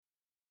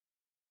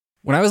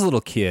When I was a little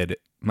kid,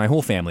 my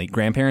whole family,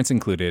 grandparents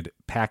included,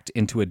 packed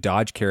into a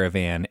Dodge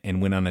Caravan and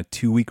went on a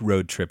 2-week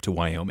road trip to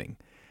Wyoming.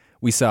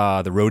 We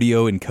saw the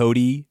rodeo in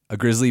Cody, a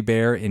grizzly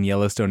bear in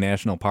Yellowstone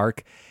National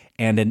Park,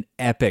 and an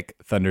epic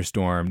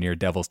thunderstorm near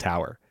Devil's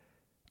Tower.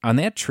 On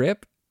that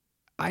trip,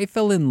 I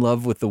fell in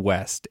love with the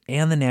West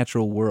and the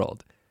natural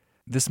world.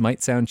 This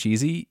might sound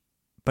cheesy,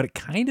 but it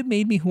kind of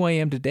made me who I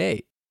am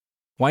today.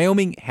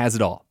 Wyoming has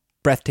it all.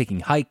 Breathtaking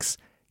hikes,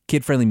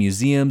 kid-friendly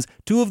museums,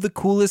 2 of the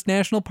coolest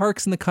national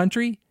parks in the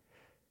country.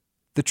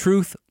 The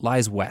truth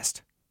lies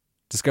west.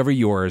 Discover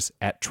yours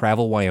at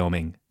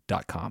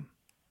travelwyoming.com.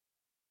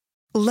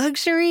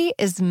 Luxury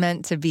is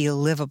meant to be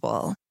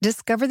livable.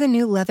 Discover the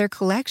new leather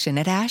collection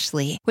at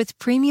Ashley with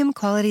premium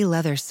quality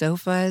leather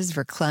sofas,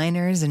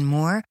 recliners, and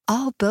more,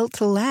 all built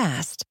to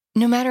last.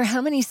 No matter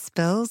how many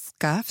spills,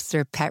 scuffs,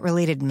 or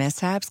pet-related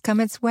mishaps come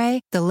its way,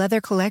 the leather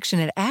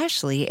collection at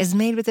Ashley is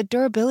made with the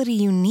durability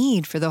you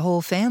need for the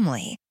whole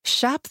family.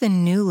 Shop the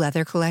new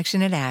leather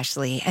collection at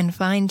Ashley and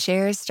find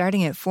chairs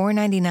starting at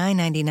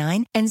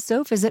 $499.99 and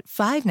sofas at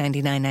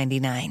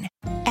 $599.99.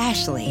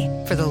 Ashley,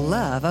 for the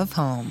love of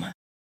home.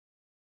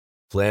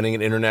 Planning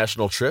an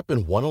international trip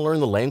and want to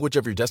learn the language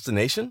of your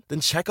destination? Then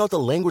check out the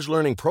language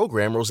learning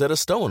program Rosetta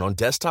Stone on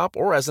desktop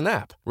or as an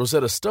app.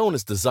 Rosetta Stone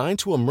is designed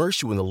to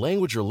immerse you in the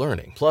language you're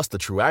learning. Plus, the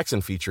True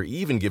Accent feature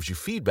even gives you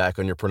feedback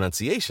on your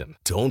pronunciation.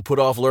 Don't put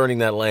off learning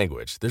that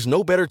language. There's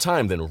no better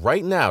time than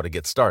right now to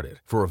get started.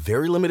 For a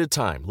very limited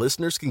time,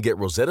 listeners can get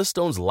Rosetta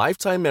Stone's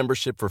lifetime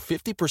membership for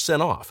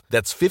 50% off.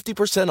 That's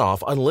 50%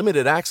 off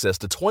unlimited access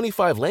to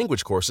 25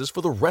 language courses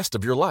for the rest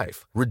of your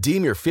life.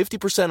 Redeem your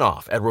 50%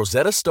 off at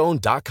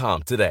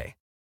rosettastone.com today.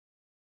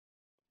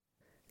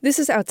 This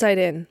is Outside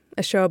In,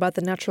 a show about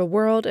the natural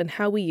world and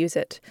how we use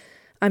it.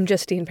 I'm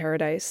Justine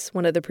Paradise,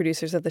 one of the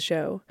producers of the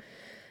show.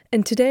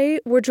 And today,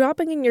 we're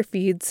dropping in your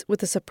feeds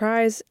with a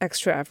surprise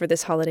extra for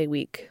this holiday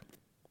week.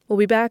 We'll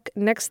be back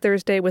next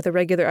Thursday with a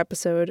regular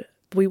episode,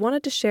 but we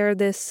wanted to share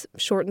this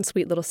short and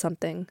sweet little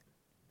something.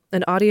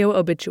 An audio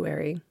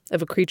obituary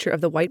of a creature of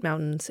the White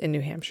Mountains in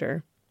New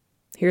Hampshire.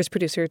 Here's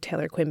producer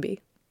Taylor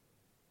Quimby.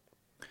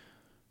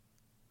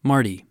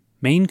 Marty,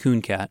 Maine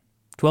coon cat,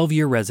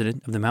 12-year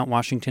resident of the Mount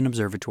Washington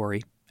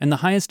Observatory and the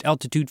highest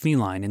altitude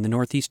feline in the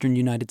northeastern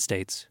United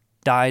States,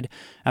 died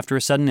after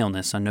a sudden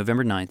illness on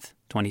November 9th,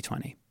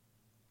 2020.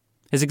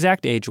 His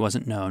exact age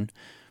wasn't known,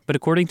 but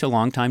according to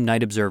longtime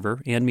night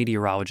observer and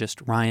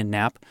meteorologist Ryan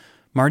Knapp,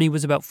 Marty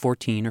was about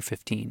 14 or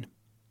 15.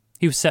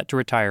 He was set to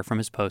retire from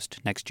his post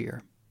next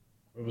year.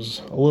 It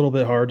was a little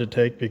bit hard to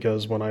take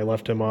because when I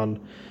left him on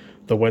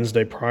the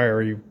Wednesday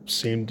prior, he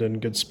seemed in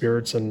good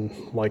spirits and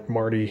like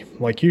Marty,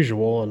 like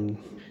usual. And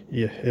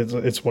yeah,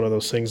 it's one of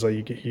those things that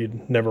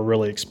you'd never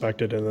really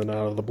expected, and then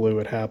out of the blue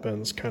it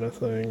happens kind of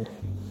thing.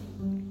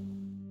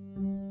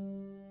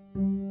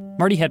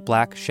 Marty had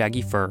black,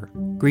 shaggy fur,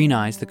 green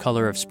eyes the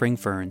color of spring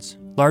ferns,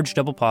 large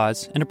double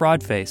paws, and a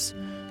broad face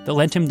that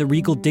lent him the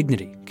regal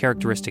dignity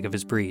characteristic of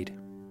his breed.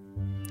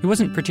 He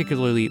wasn't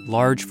particularly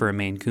large for a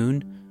Maine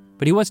Coon,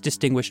 but he was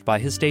distinguished by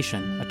his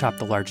station atop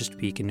the largest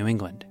peak in New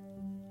England.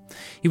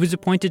 He was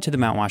appointed to the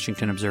Mount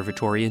Washington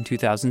Observatory in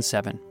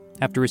 2007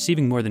 after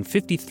receiving more than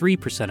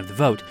 53% of the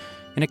vote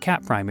in a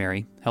cat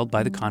primary held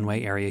by the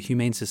Conway Area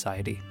Humane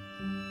Society.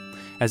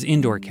 As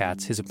indoor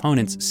cats, his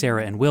opponents,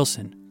 Sarah and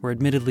Wilson, were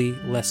admittedly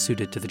less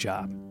suited to the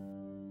job.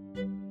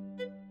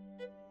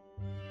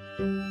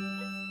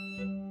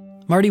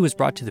 Marty was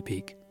brought to the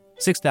peak,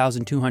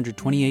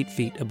 6,228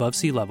 feet above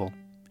sea level,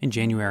 in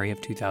January of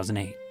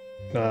 2008.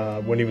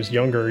 When he was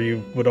younger, he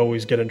would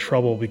always get in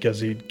trouble because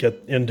he'd get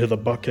into the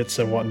buckets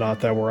and whatnot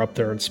that were up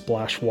there and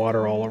splash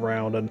water all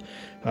around and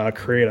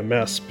create a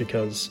mess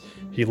because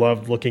he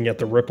loved looking at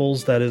the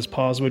ripples that his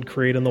paws would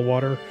create in the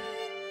water.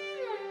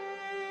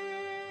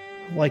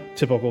 Like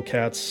typical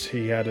cats,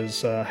 he had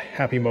his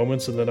happy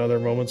moments and then other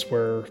moments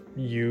where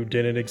you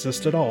didn't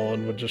exist at all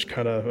and would just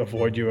kind of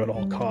avoid you at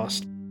all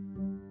costs.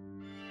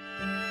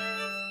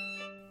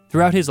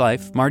 Throughout his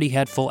life, Marty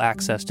had full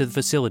access to the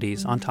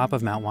facilities on top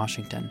of Mount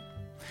Washington.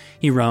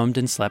 He roamed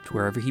and slept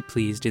wherever he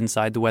pleased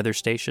inside the weather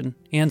station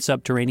and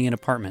subterranean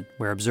apartment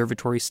where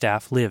observatory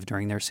staff lived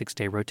during their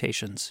 6-day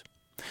rotations.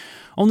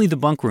 Only the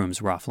bunk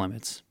rooms were off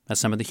limits, as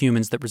some of the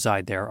humans that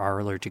reside there are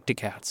allergic to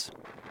cats.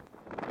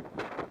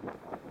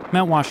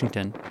 Mount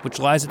Washington, which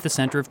lies at the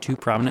center of 2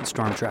 prominent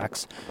storm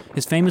tracks,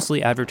 is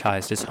famously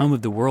advertised as home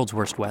of the world's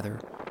worst weather,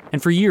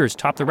 and for years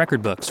topped the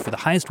record books for the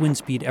highest wind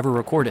speed ever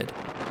recorded.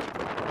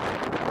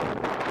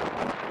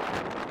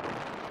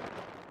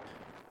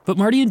 But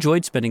Marty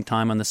enjoyed spending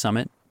time on the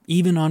summit,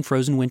 even on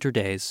frozen winter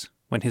days,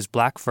 when his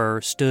black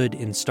fur stood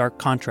in stark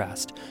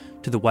contrast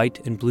to the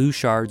white and blue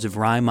shards of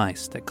rye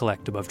mice that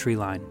collect above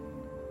treeline.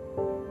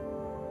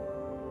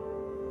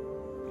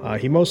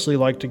 He mostly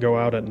liked to go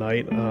out at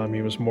night.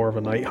 He was more of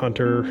a night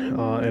hunter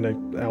and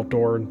an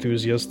outdoor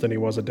enthusiast than he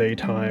was a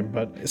daytime.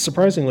 But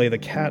surprisingly, the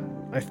cat,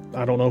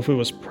 I don't know if it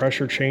was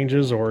pressure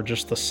changes or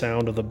just the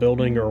sound of the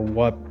building or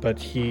what, but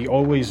he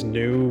always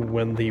knew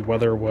when the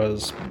weather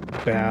was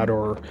bad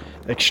or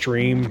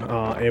extreme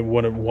and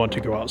wouldn't want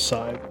to go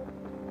outside.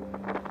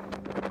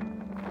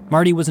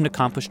 Marty was an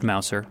accomplished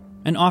mouser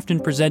and often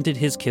presented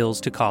his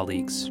kills to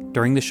colleagues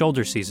during the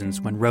shoulder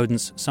seasons when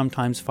rodents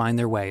sometimes find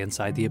their way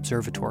inside the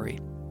observatory.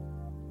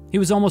 He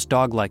was almost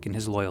dog-like in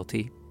his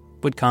loyalty,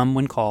 would come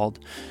when called,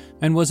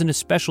 and was an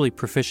especially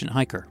proficient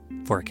hiker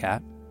for a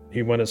cat.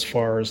 He went as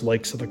far as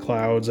Lakes of the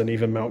Clouds and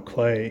even Mount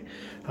Clay,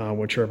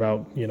 which are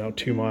about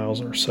 2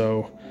 miles or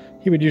so.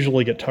 He would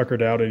usually get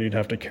tuckered out and you'd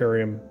have to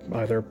carry him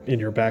either in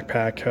your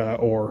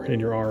backpack or in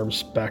your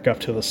arms back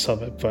up to the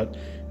summit, but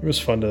it was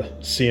fun to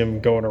see him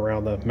going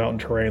around the mountain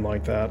terrain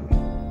like that.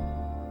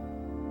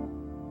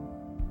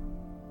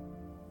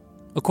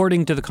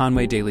 According to the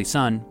Conway Daily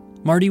Sun,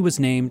 Marty was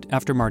named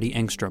after Marty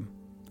Engstrom,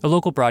 a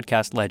local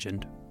broadcast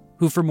legend,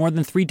 who for more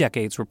than 3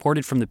 decades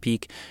reported from the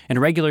peak in a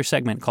regular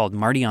segment called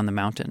Marty on the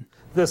Mountain.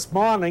 This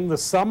morning, the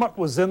summit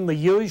was in the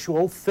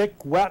usual thick,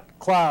 wet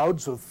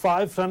clouds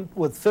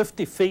with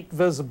 50 feet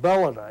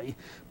visibility,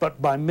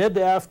 but by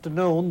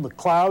mid-afternoon, the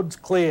clouds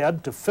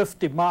cleared to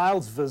 50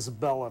 miles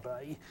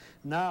visibility.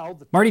 Now,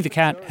 Marty the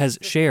Cat has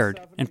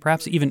shared and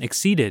perhaps even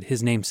exceeded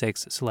his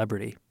namesake's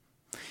celebrity.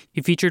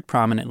 He featured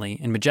prominently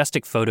in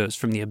majestic photos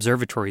from the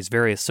observatory's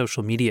various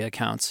social media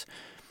accounts.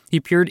 He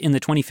appeared in the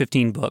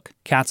 2015 book,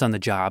 Cats on the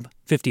Job,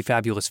 50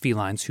 Fabulous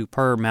Felines Who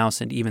Purr, Mouse,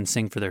 and Even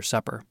Sing for Their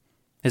Supper.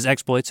 His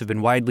exploits have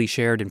been widely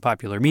shared in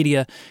popular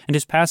media, and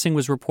his passing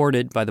was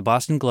reported by the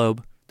Boston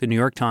Globe, the New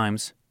York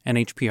Times,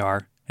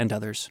 NHPR, and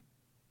others.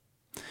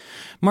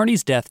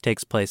 Marty's death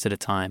takes place at a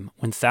time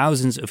when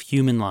thousands of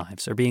human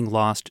lives are being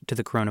lost to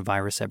the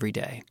coronavirus every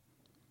day,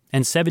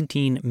 and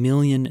 17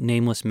 million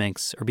nameless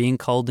minks are being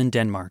culled in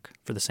Denmark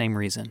for the same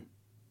reason.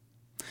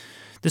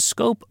 The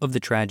scope of the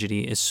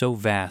tragedy is so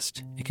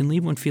vast, it can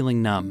leave one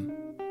feeling numb.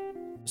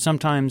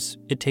 Sometimes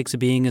it takes a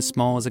being as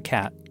small as a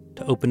cat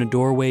to open a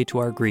doorway to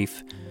our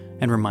grief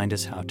and remind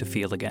us how to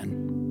feel again.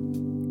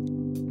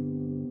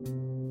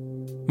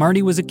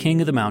 Marty was a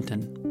king of the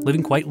mountain,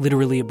 living quite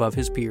literally above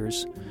his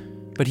peers,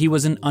 but he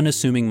was an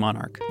unassuming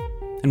monarch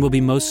and will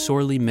be most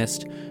sorely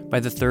missed by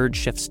the third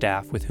shift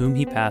staff with whom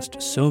he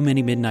passed so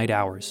many midnight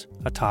hours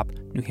atop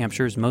New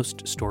Hampshire's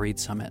most storied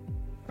summit.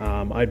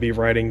 I'd be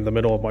riding the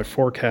middle of my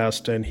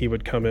forecast and he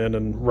would come in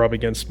and rub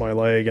against my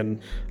leg,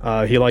 and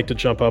he liked to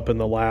jump up in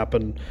the lap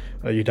and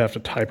you'd have to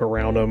type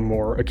around him,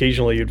 or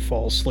occasionally you'd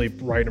fall asleep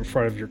right in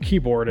front of your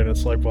keyboard and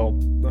it's like, well,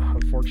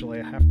 unfortunately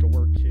I have to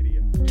work, kitty.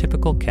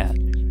 Typical cat.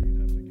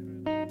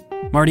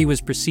 Marty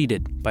was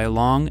preceded by a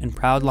long and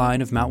proud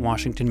line of Mount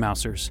Washington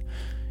mousers,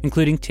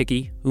 including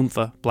Tiki,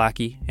 Oompha,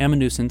 Blackie,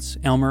 Amanuensis,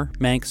 Elmer,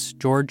 Manx,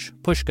 George,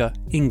 Pushka,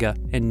 Inga,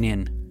 and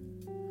Nin.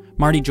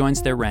 Marty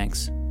joins their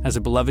ranks as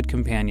a beloved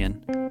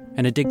companion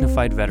and a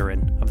dignified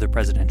veteran of the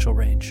presidential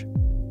range.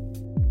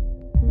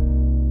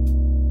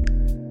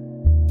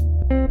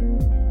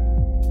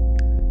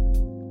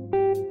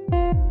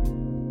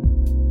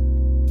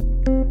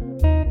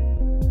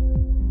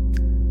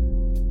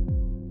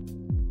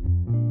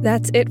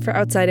 That's it for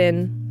Outside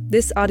In.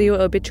 This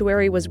audio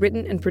obituary was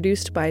written and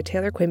produced by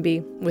Taylor Quimby,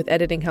 with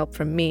editing help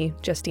from me,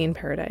 Justine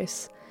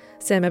Paradise.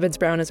 Sam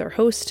Evans-Brown is our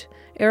host,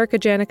 Erica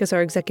Janik is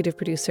our executive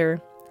producer,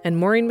 and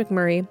Maureen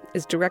McMurray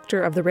is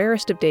director of The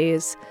Rarest of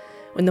Days,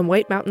 when the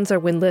White Mountains are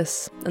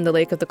windless and the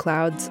Lake of the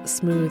Clouds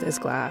smooth as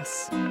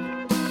glass.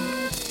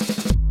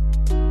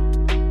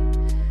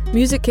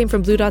 Music came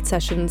from Blue Dot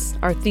Sessions.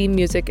 Our theme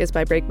music is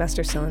by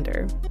Breakmaster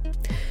Cylinder.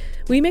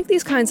 We make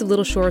these kinds of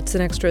little shorts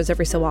and extras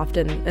every so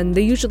often, and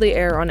they usually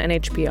air on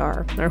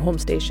NHPR, our home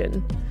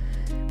station.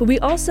 But we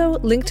also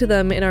link to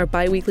them in our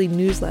bi-weekly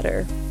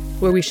newsletter,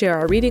 where we share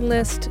our reading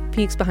list,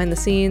 peeks behind the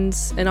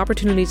scenes, and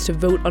opportunities to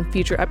vote on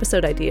future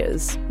episode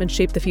ideas and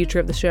shape the future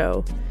of the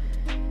show.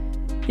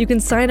 You can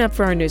sign up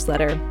for our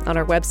newsletter on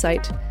our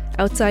website,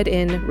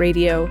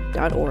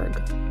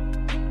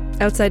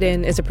 outsideinradio.org. Outside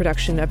In is a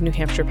production of New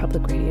Hampshire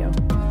Public Radio.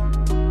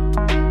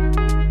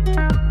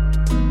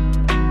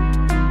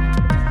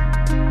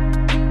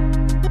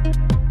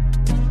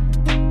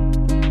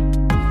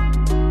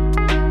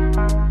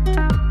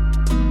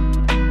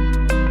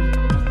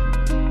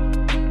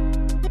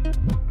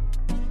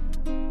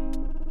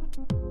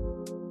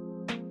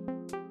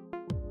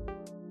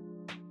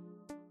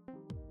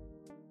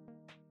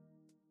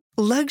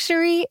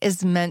 Luxury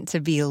is meant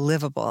to be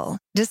livable.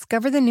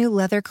 Discover the new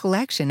leather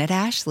collection at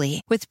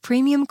Ashley, with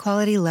premium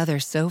quality leather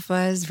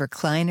sofas,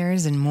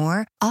 recliners, and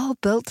more, all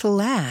built to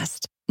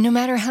last. No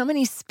matter how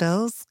many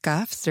spills,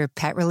 scuffs, or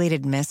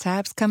pet-related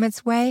mishaps come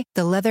its way,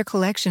 the leather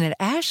collection at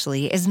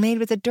Ashley is made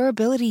with the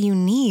durability you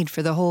need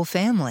for the whole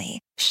family.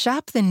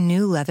 Shop the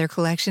new leather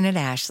collection at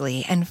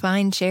Ashley and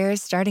find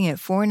chairs starting at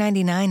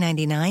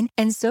 $499.99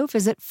 and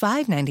sofas at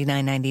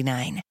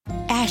 $599.99.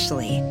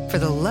 Ashley, for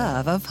the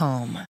love of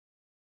home.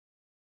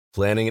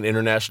 Planning an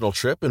international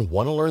trip and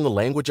want to learn the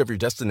language of your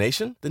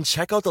destination? Then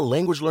check out the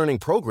language learning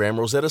program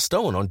Rosetta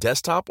Stone on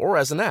desktop or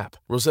as an app.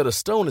 Rosetta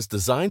Stone is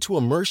designed to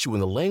immerse you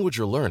in the language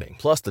you're learning.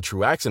 Plus, the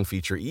True Accent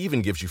feature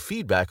even gives you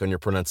feedback on your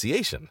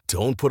pronunciation.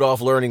 Don't put off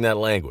learning that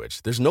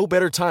language. There's no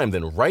better time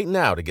than right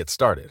now to get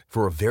started.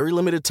 For a very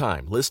limited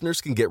time,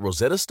 listeners can get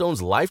Rosetta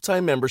Stone's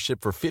lifetime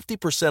membership for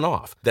 50%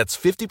 off. That's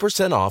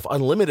 50% off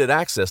unlimited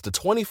access to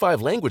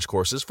 25 language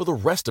courses for the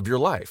rest of your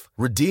life.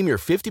 Redeem your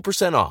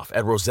 50% off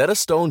at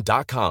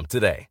rosettastone.com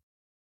today.